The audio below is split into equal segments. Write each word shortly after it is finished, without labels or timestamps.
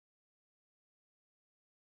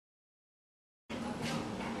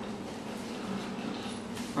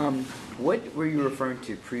What were you referring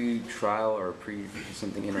to? Pre-trial or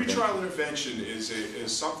something intervention? Pre-trial intervention is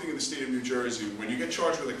something in the state of New Jersey. When you get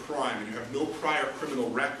charged with a crime and you have no prior criminal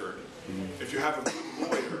record, if you have a good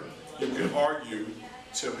lawyer, you can argue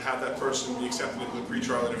to have that person be accepted into the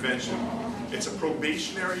pre-trial intervention. It's a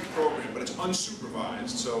probationary program, but it's unsupervised.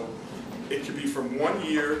 So it could be from 1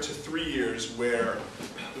 year to 3 years, where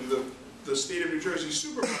the state of New Jersey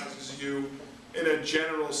supervises you in a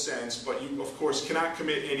general sense, but you, of course, cannot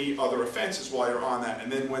commit any other offenses while you're on that. And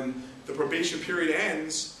then when the probation period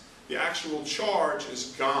ends, the actual charge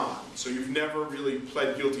is gone. So you've never really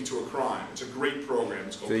pled guilty to a crime. It's a great program.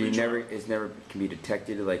 It's called pre-trial. It's never can be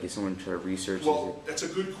detected, like if someone try to research? Well, that's a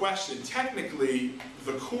good question. Technically,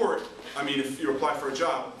 the court, I mean, if you apply for a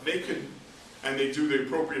job, they could, and they do the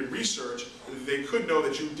appropriate research, they could know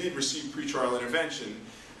that you did receive pretrial intervention,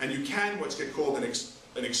 and you can what's get called an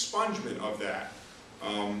expungement of that.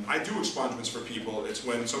 I do expungements for people. It's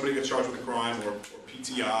when somebody gets charged with a crime or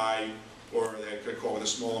PTI, or they get caught with a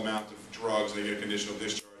small amount of drugs and they get a conditional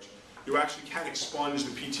discharge. You actually can expunge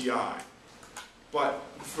the PTI. But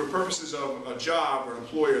for purposes of a job or an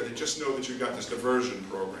employer, they just know that you've got this diversion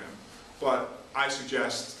program. But I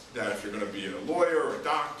suggest that if you're going to be a lawyer or a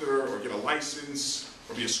doctor or get a license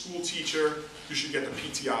or be a school teacher, you should get the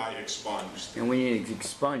PTI expunged. And when you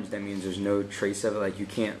expunge, that means there's no trace of it, like you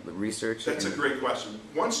can't research it? That's a great question.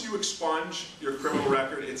 Once you expunge your criminal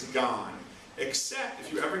record, it's gone. Except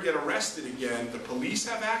if you ever get arrested again, the police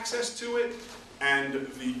have access to it and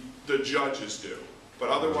the judges do. But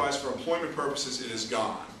otherwise, for employment purposes, it is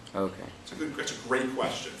gone. Okay. It's a great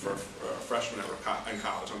question for a freshman in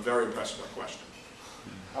college. I'm very impressed with that question.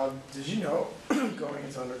 Did you know, going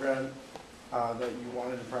into undergrad, that you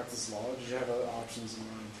wanted to practice law? Did you have other options in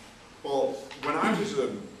mind? Well, when I was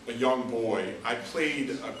a young boy, I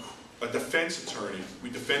played a defense attorney. We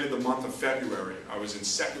defended the month of February. I was in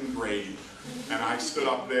 2nd grade, and I stood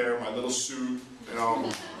up there, my little suit,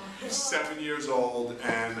 7 years old,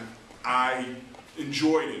 and I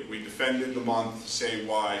enjoyed it. We defended the month, say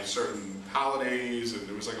why certain holidays, and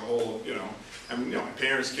there was like a whole, and my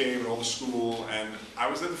parents came and all the school, and I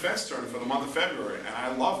was the defense attorney for the month of February, and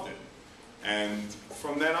I loved it. And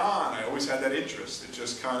from then on, I always had that interest. It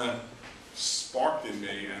just kind of sparked in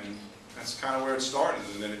me, and that's kind of where it started,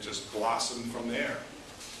 and then it just blossomed from there.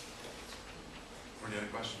 Any other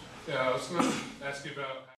question? Yeah, I was going to ask you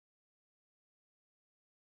about